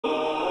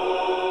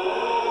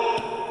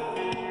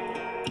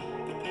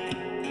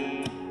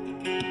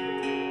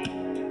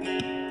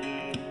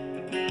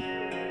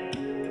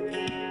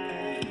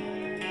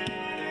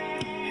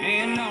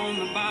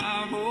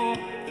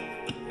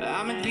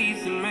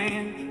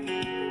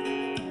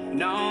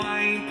No, I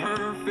ain't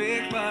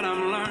perfect, but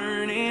I'm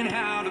learning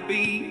how to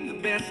be the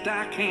best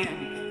I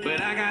can.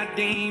 But I got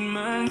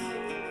demons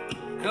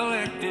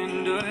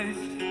collecting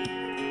dust,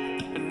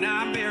 and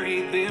I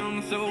buried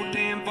them so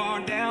damn far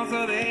down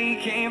so they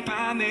can't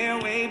find their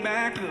way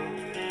back up.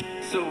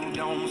 So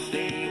don't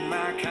mistake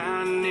my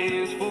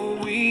kindness for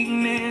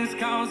weakness,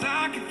 cause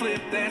I can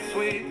flip that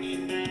switch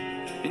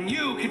and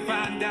you can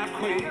find out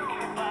quick.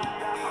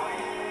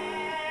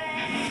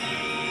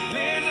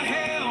 There's a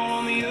hell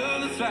on the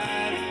other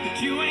side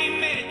that you ain't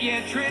met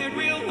yet. Tread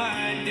real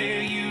light,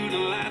 dare you to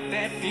light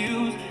that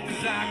fuse,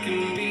 cause I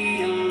can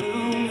be a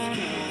loose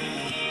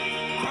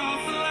cannon.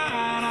 Cross the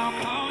line, I'll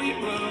call you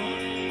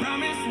bluff.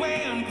 Promise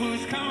when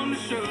push come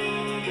to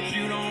shove, but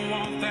you don't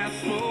want that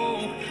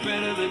smoke.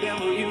 Better the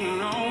devil you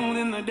know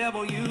than the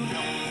devil you don't.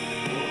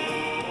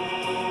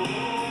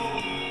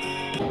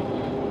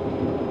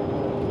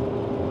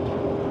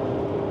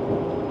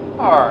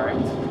 Alright,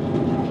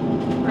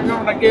 we're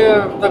going to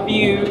give the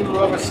view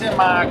of a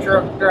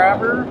semi-truck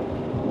driver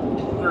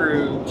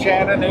through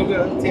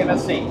Chattanooga,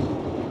 Tennessee.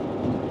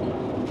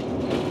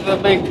 The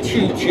big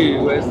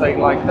choo-choo, as they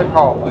like to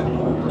call it.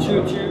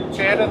 Choo-choo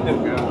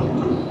Chattanooga.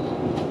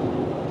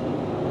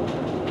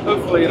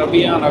 Hopefully it'll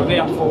be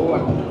uneventful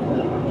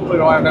and we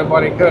don't have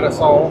nobody cut us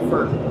off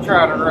or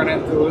try to run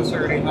into us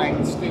or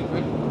anything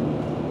stupid.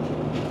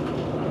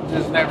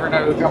 Just never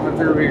know coming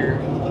through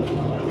here.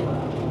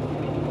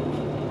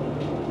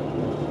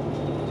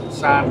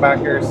 Sign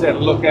back there said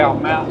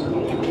Lookout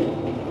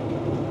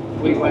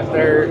Mountain. We went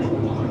there.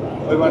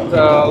 We went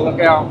to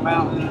Lookout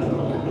Mountain,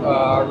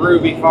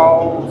 Ruby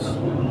Falls.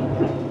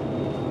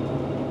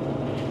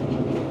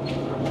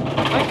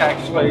 I think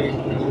actually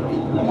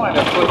I might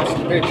have put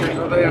some pictures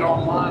of that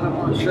online. I'm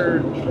not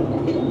sure.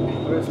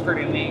 But it's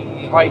pretty neat.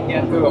 You hike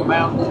into a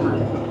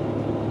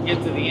mountain,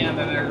 get to the end,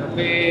 and there's a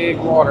big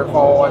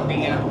waterfall at the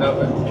end of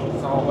it.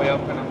 It's all the way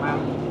up in a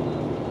mountain.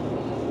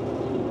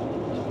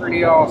 It's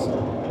pretty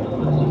awesome.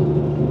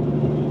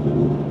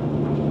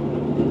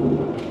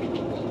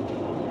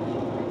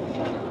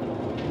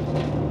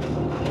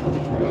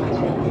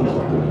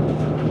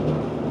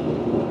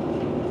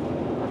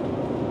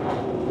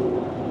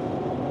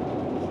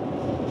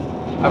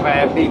 I've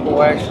had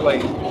people actually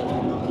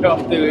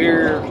come through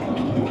here.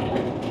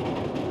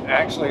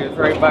 Actually, it's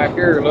right back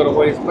here, a little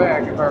ways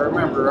back, if I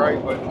remember right.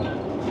 But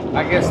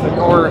I guess the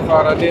car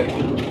thought I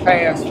didn't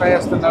pass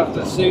fast enough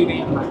to suit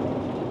him.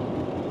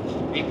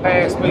 He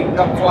passed me,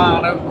 come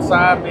flying up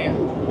beside me,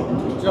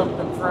 and jumped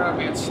in front of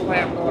me and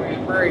slammed on his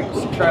brakes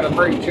to try to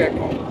brake check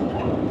him.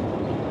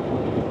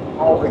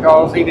 All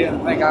because he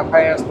didn't think I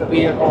passed the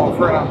vehicle in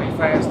front of me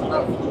fast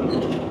enough.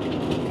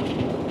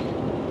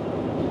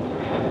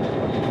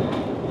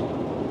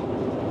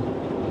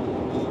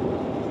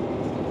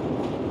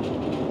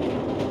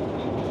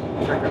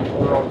 The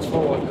world's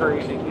full of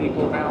crazy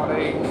people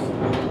nowadays.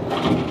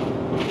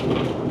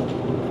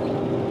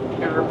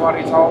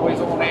 Everybody's always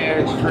on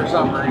edge for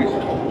some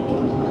reason.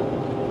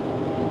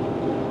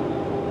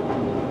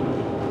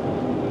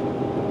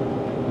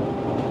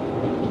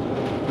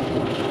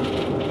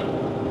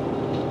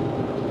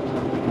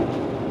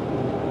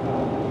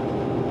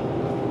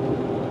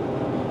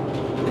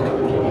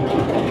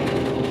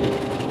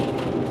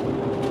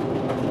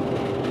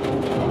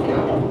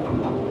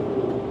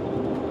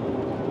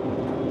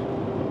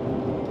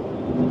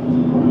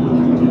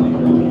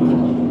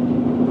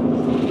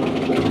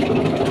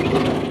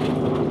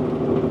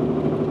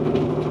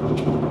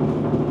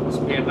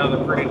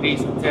 Another pretty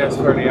decent test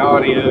for the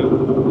audio.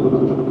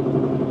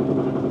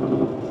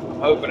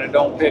 I'm hoping it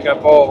don't pick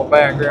up all the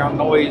background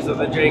noise of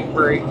the Jake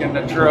brake and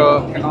the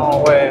truck and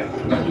all that.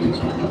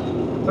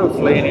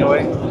 Hopefully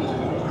anyway.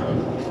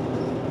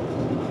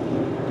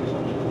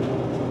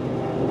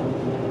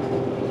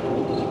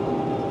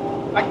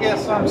 I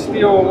guess I'm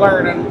still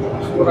learning,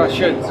 is what I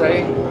should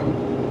say.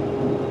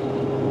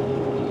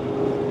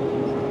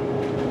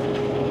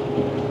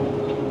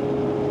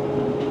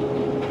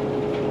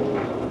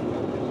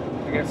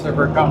 If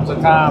there comes a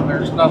time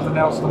there's nothing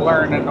else to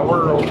learn in the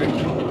world,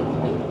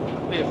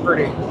 it'll be a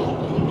pretty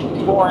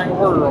boring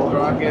world,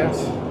 I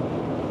guess.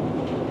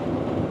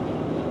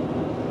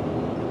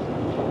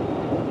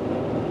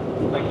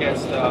 I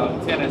guess the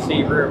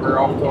Tennessee River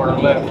off to our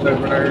left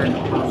over there.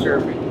 I'm not sure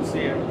if you can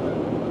see it, but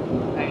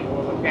angle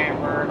of the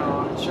camera or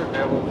not, it should be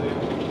able to.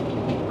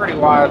 Pretty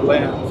wide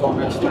lens on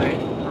this thing,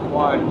 or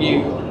wide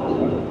view.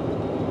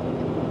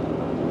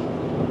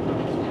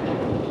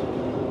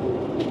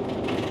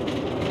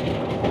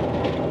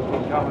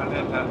 Coming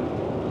in the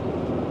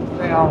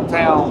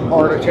downtown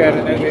part of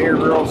Chattanooga here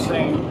real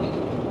soon.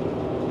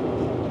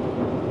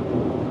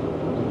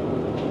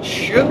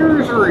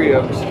 Sugar's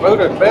Ribs,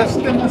 voted best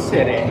in the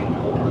city.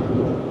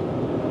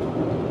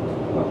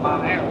 But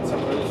mine having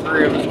some of those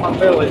ribs, my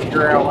belly's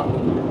growling.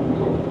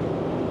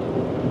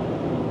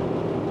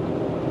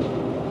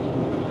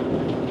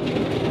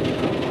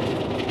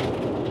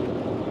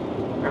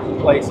 There's a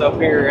place up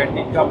here, and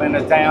you come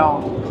into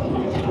town.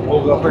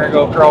 We'll go up here and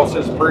go across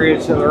this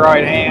bridge to the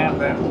right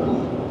hand, and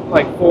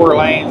like 4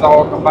 lanes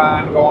all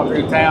combined going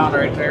through town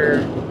right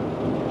there.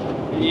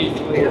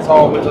 Usually it's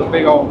always a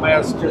big old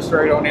mess just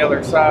right on the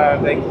other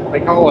side. They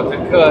call it the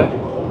cut.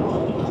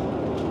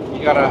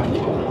 You got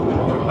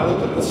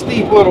a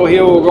steep little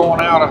hill going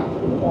out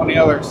on the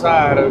other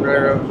side over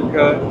there of the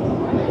cut.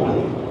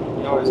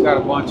 You always got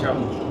a bunch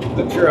of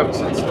the trucks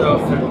and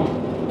stuff that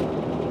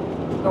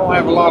don't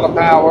have a lot of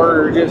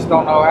power or just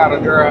don't know how to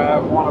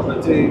drive, one of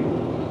the two.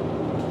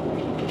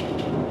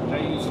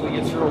 That usually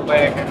gets real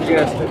bad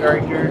congested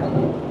right there.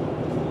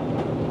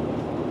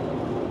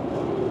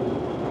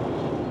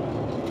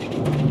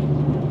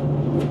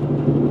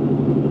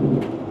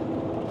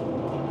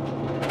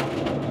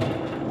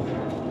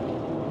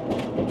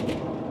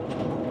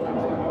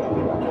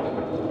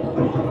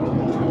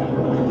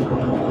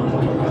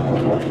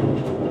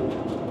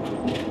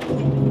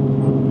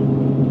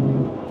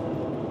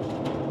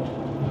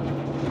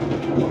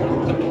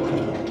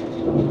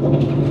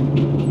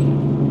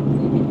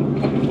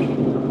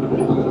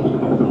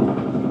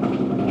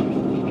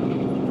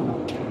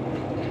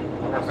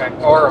 That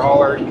car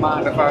hauler, you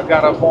mind if I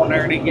got up on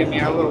there and he give me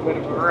a little bit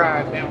of a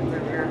ride down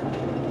through there?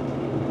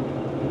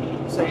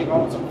 Save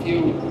on some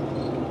fuel.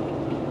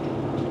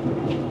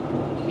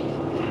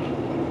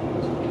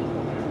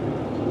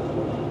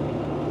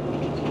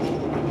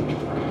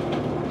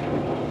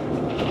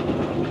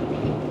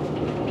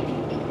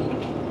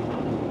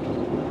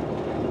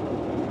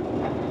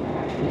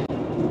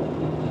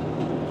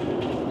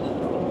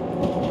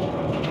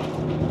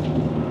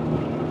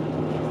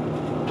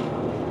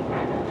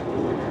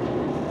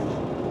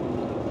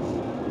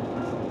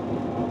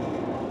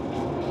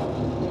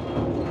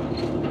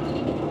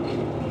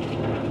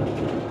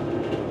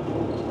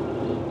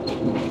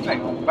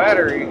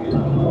 Battery.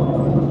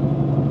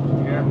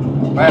 Yeah,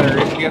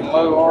 battery's getting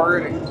low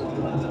already.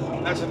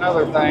 That's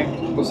another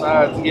thing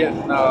besides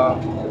getting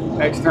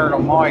external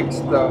mics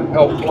to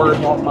help work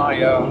on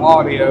my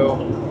audio.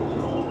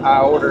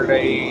 I ordered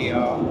a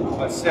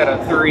set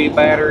of 3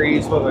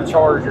 batteries with a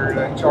charger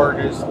that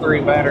charges 3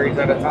 batteries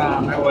at a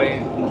time. That way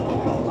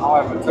I'll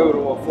have a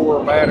total of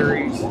 4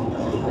 batteries.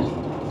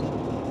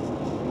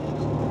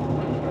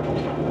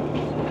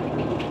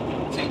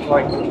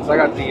 Like, I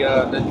got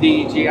the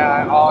DJI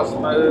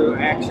Osmo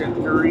Action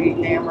 3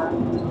 camera.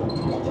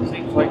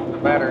 Seems like the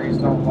batteries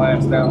don't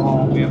last that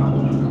long, you know.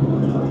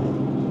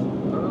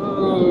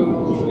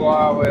 Oh, why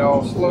are we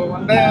all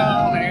slowing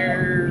down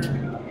here?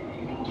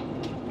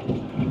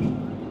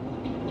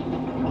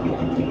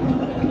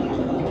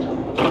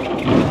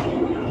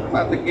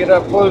 About to get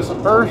up close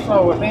and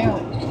personal with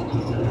him.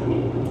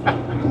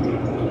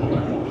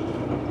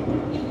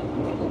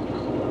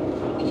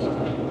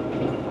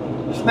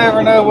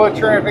 Never know what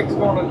traffic's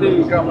going to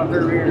do coming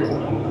through here.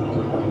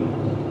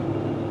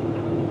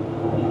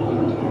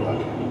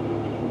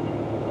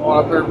 Well,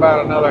 up there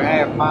about another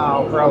half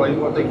mile, probably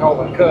what they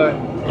call a cut.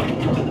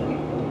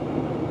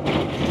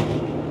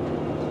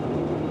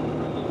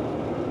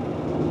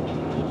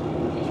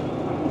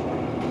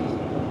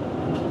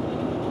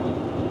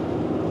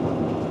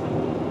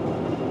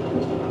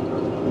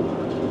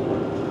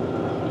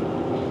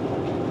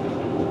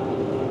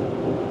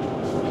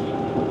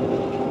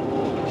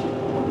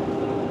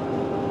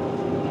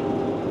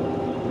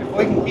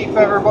 We can keep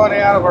everybody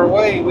out of our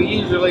way. We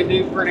usually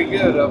do pretty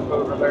good up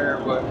over there,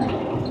 but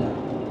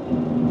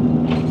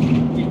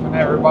keeping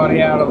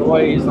everybody out of the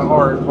way is the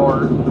hard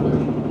part.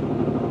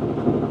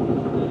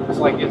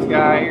 Just like this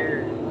guy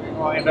here, we're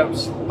going to end up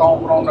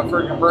stomping on the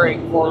freaking brake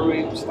before we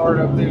even start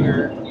up through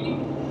here.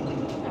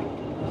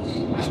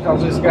 Just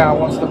because this guy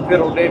wants to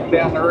piddle dip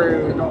down the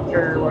road, don't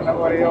care what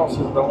nobody else is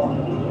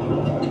doing.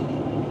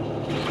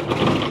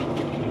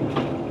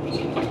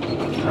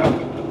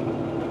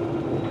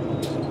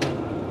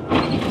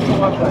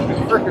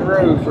 The freaking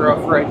road's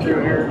rough right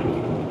through here.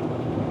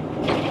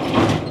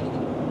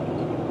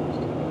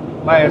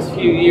 Last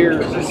few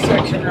years, this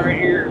section right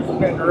here has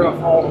been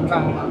rough all the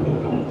time.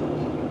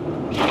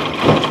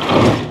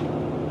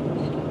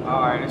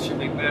 Alright, it should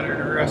be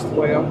better the rest of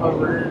the way up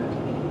over here.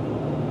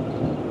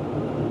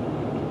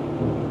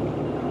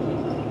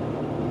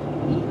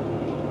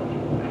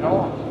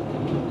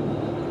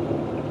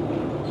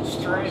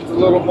 Strains a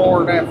little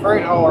more than that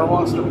freight hauler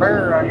wants to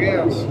bear, I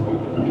guess.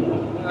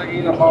 I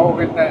get them all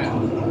get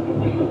down.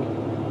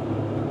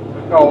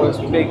 We call this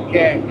big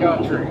cat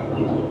country.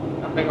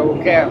 A big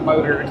old cat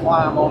motor to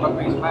climb on up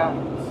these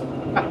mountains.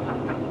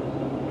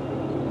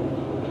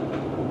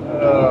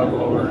 Oh,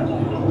 Lord.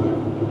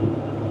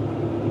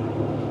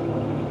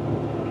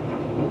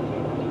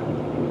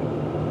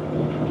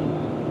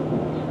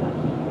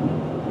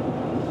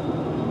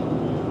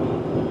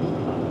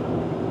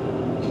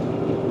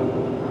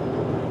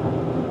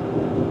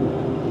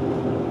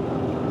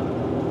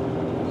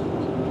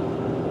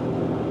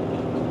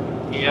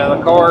 Yeah,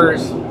 the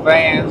cars,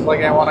 vans,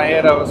 like that one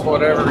ahead of us,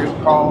 whatever you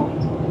call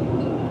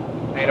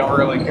them, they don't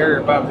really care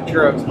about the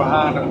trucks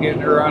behind them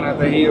getting to run at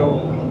the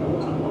hill.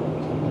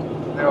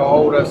 They'll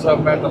hold us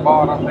up at the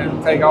bottom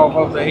and take off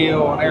of the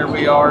hill, and there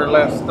we are,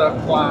 left stuck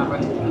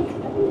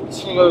climbing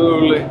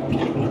slowly.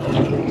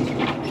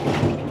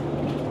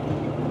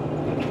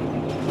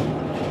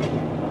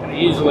 And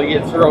usually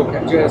gets real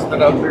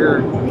congested up here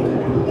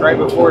right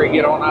before you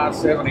get on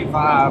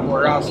I-75,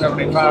 where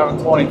I-75 and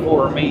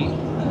 24 meet.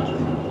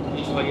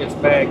 Usually gets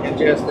bad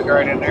congested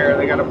right in there.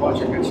 They got a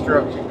bunch of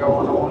construction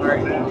going on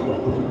right now.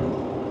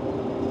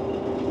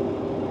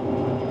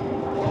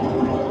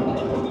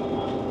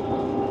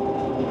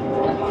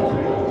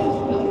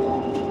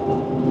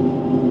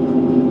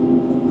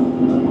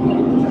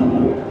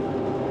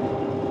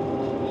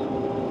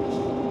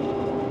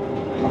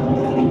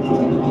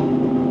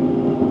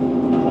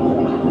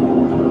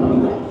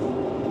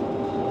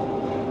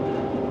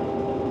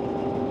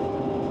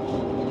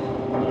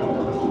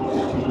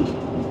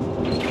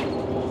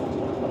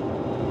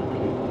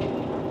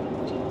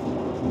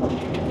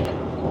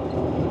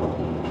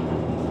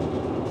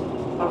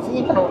 I was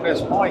looking on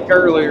this mic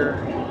earlier.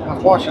 I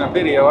was watching a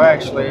video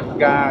actually of a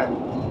guy.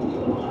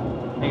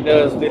 He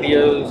does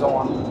videos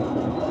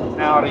on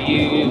how to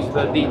use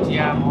the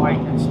DTI mic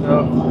and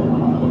stuff. I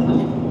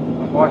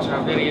was watching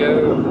a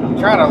video,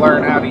 trying to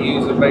learn how to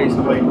use it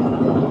basically. I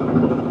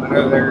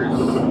know there's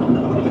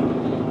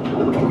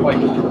like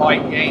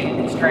mic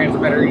gains,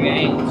 transmitter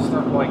gains,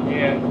 stuff like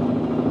that.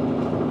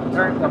 I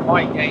turned the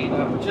mic gain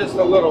up just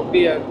a little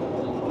bit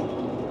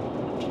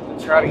to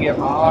try to get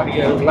my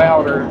audio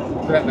louder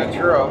than the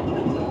truck.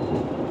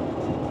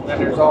 Then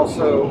there's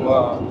also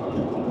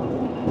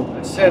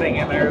a setting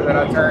in there that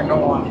I turned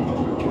on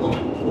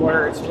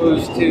where it's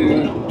supposed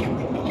to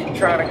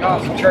try to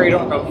concentrate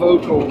on the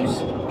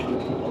vocals a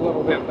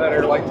little bit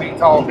better, like me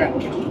talking,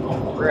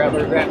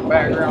 rather than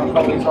background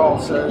noise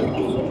also.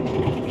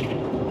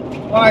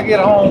 When I get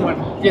home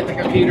and get the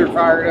computer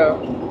fired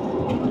up,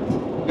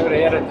 go to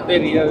edit the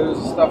videos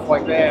and stuff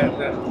like that,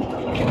 then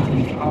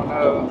I don't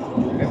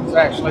know if it's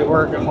actually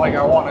working like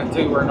I wanted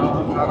to or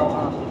not. I don't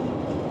know.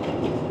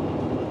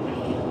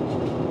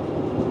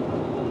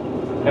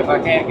 If I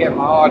can't get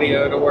my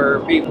audio to where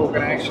people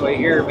can actually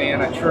hear me in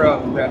a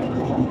truck, then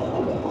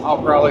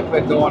I'll probably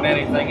quit doing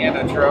anything in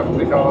a truck,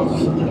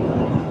 because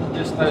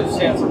just no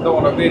sense of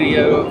doing a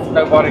video if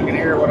nobody can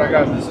hear what I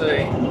got to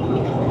say.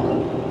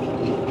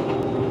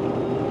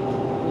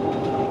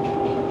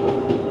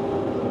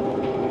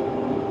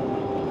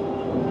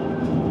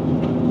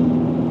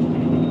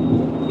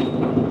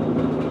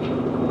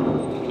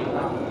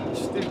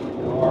 Stupid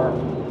car.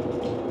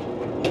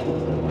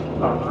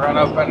 I'll run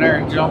up in there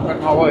and jump in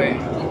my way.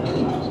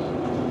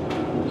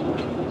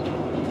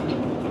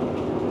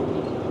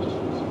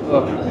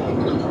 Look, I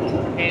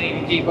can't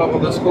even keep up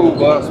with the school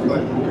bus,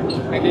 but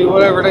they do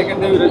whatever they can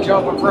do to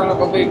jump in front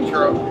of a big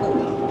truck.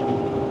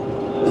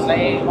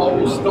 Same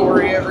old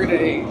story every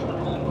day.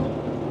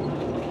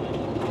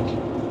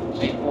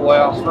 They pull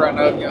out in front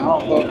of you,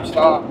 hump up,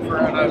 stop in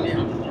front of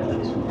you,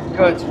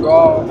 cut you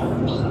off.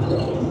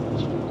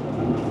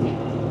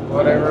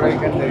 Whatever they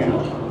can do,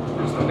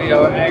 just to be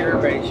an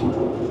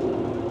aggravation.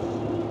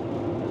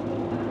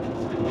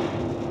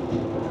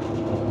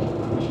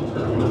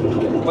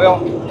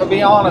 Well, to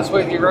be honest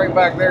with you, right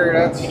back there,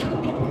 that's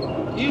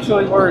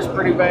usually where it's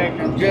pretty bad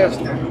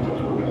congested,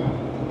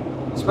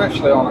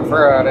 especially on a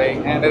Friday,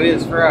 and it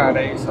is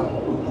Friday, so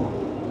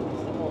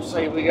we'll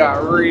see. We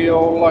got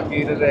real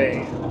lucky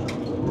today.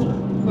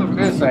 Look at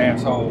this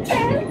asshole.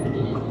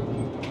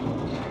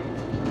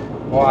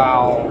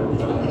 Wow,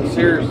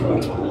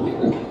 seriously.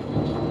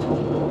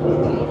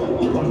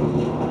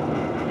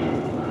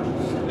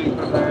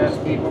 Stupid ass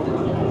people.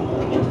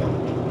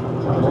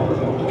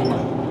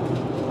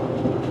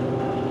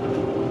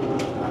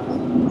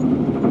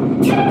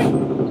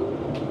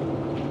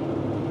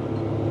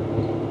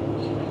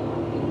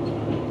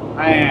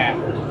 Man,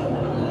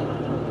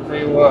 tell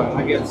you what,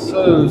 I get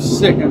so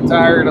sick and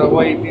tired of the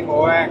way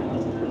people act.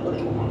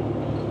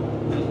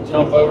 Just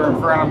jump over in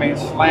front of me and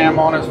slam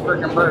on his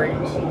freaking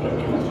brakes.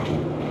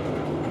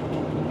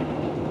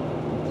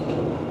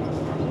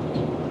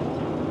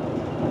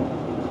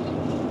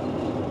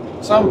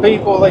 Some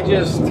people, they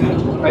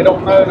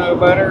don't know no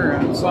better,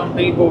 and some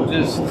people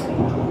just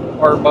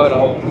are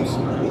buttholes.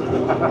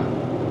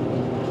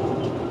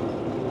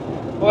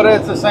 But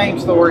it's the same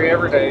story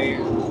every day.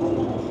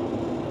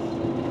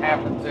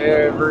 Happens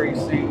every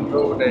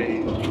single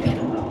day.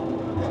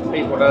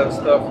 People does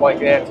stuff like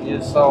that you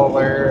just saw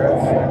there.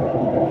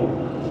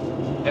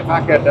 If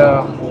I could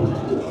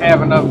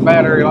have enough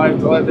battery life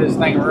to let this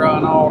thing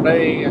run all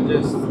day and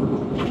just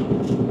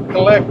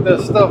collect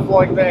the stuff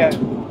like that,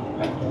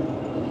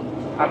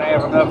 I'd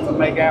have enough to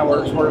make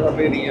hours worth of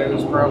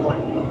videos probably.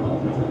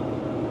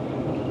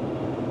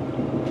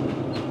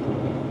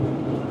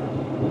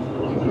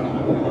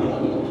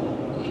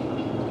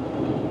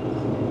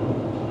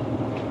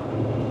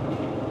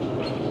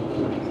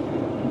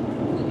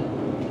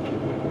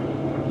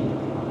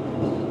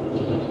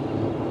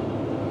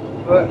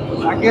 But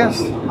I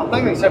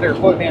think they said they're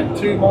putting in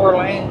 2 more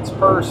lanes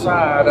per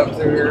side up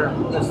there.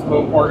 This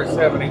little part of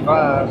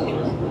 75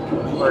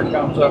 where it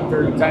comes up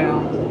through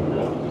town.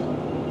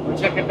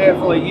 Which I can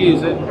definitely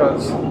use it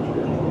because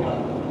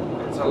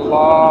it's a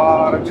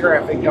lot of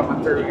traffic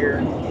coming through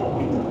here.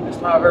 It's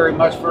not very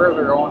much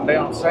further on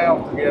down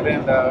south to get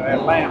into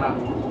Atlanta.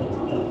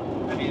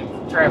 And you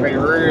Traffic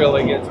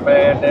really gets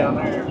bad down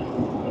there.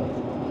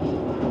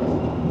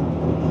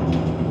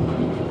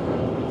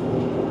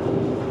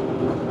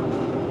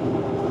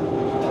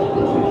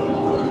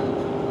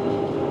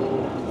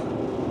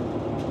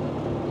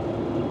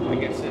 I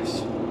guess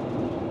this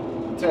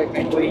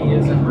technically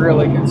isn't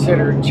really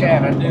considered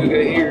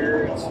Chattanooga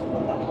here.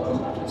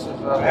 This is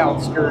the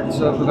outskirts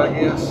of it, I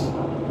guess.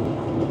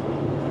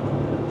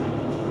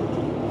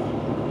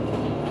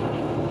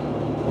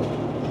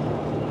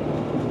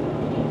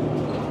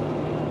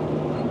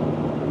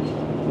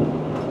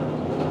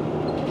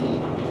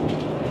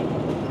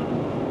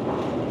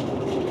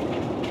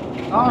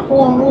 Knock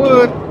on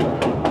wood,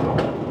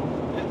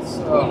 it's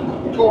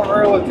going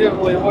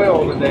relatively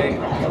well today.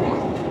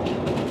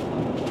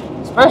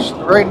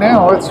 Especially right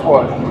now, it's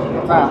what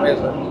time is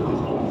it?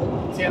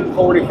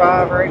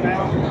 10:45 right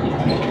now.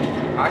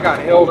 I got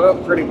held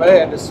up pretty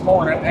bad this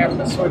morning having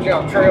to switch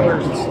out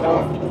trailers and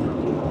stuff.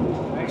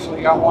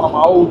 Actually got one of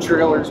my old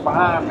trailers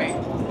behind me.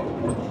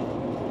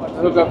 Went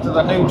to hook up to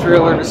the new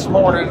trailer this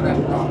morning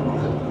and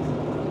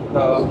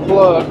the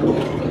plug,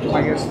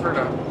 I guess for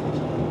the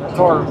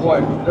tarp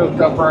wasn't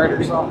hooked up right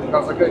or something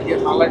because I couldn't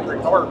get my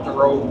electric tarp to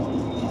roll.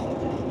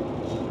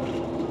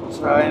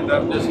 So I ended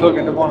up just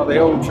hooking to one of the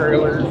old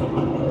trailers,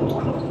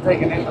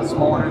 taking it this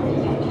morning.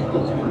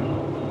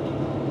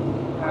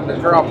 Had to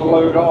drop a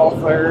load off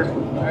there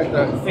at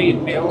the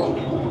feed mill. By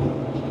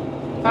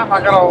the time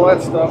I got all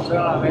that stuff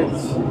done,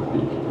 it's,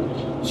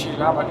 shoot,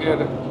 I'm a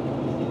good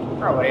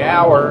probably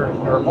hour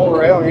or more.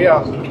 Well,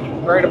 yeah,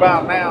 right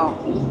about now,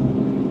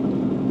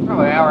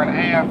 probably an hour and a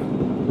half.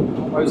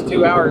 Almost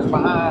 2 hours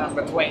behind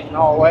between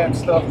all that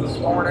stuff this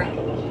morning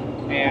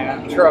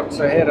and trucks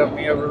ahead of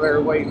me over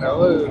there waiting to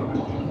load.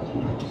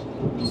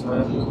 So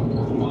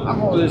I'm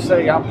going to just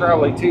say I'm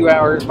probably 2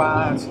 hours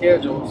behind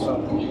schedule.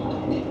 So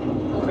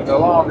the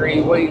longer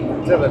you wait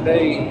until the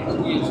day,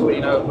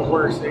 usually the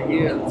worse it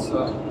gets.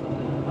 So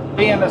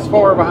being as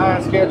far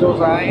behind schedule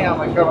as I am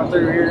and coming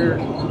through here,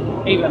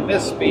 even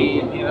this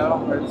speed,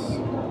 we're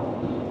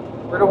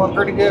doing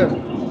pretty good.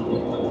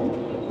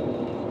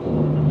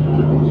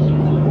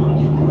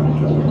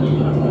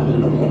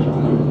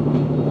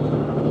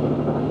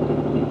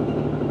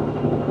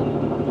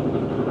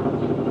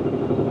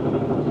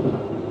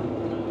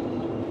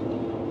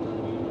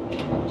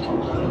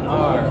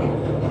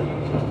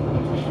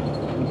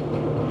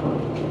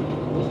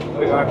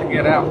 We got to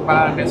get out and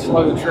find this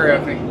slow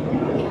traffic.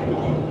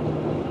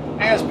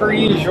 As per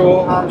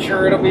usual, I'm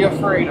sure it'll be a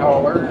freight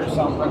hauler or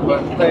something,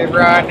 but they're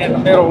riding in the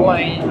middle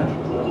lane.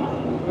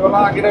 Will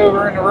not get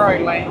over in the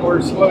right lane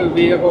where slow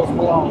vehicles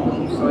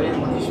belong. So you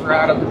can just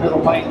ride up the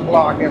middle lane and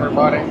block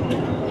everybody.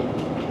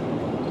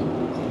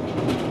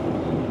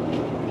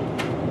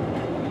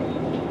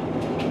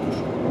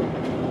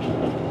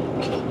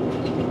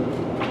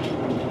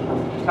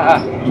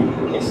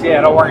 You see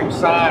that orange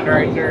sign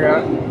right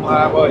there?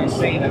 Well, you've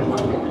seen it.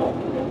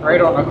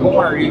 Right on the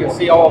corner, you can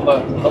see all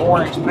the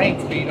orange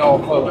paint feed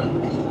off of it.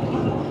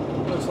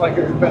 Looks like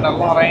there's been a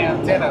lot of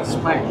antennas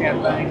smacked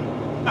that thing.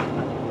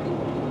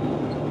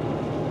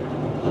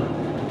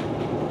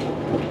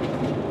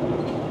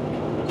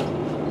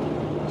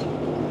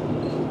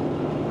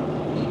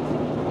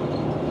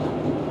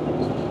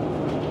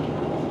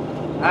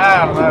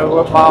 I don't know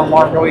what mile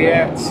marker we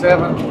at,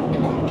 7.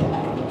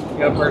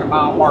 Up where the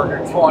mile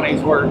marker 20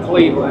 is where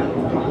Cleveland,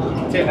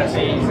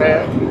 Tennessee's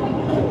at.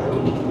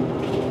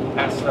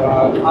 That's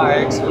my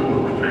exit.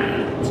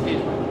 Excuse me.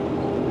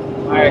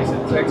 My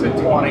exit's exit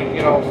 20.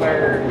 Get off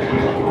there.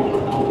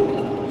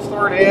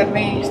 Start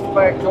heading east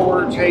back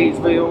towards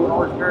Hayesville,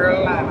 North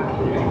Carolina.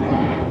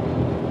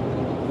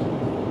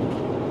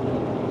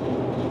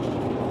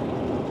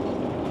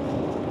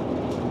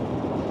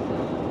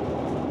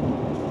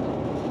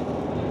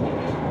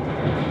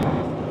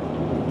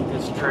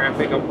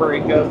 Traffic will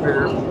break up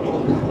here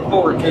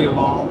before too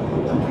long.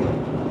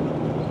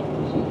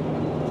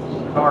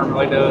 It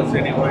normally does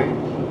anyway.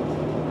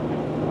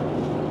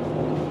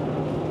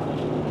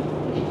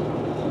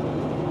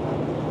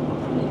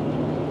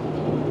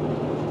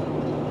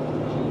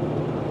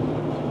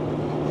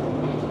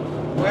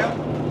 Well,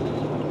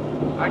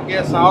 I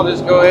guess I'll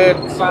just go ahead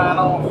and sign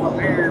off from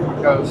here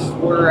because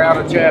we're out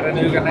of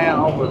Chattanooga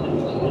now. But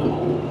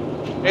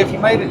if you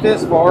made it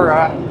this far,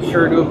 I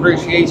sure do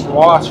appreciate you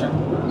watching.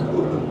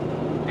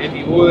 If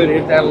you would,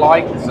 hit that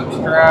like and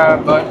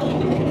subscribe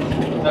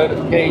button,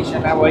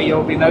 notification, that way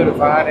you'll be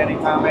notified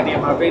anytime any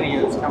of my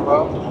videos come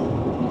up.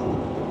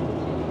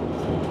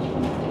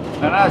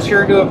 And I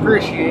sure do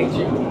appreciate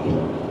you.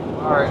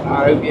 Alright,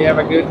 I hope you have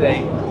a good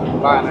day.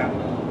 Bye now.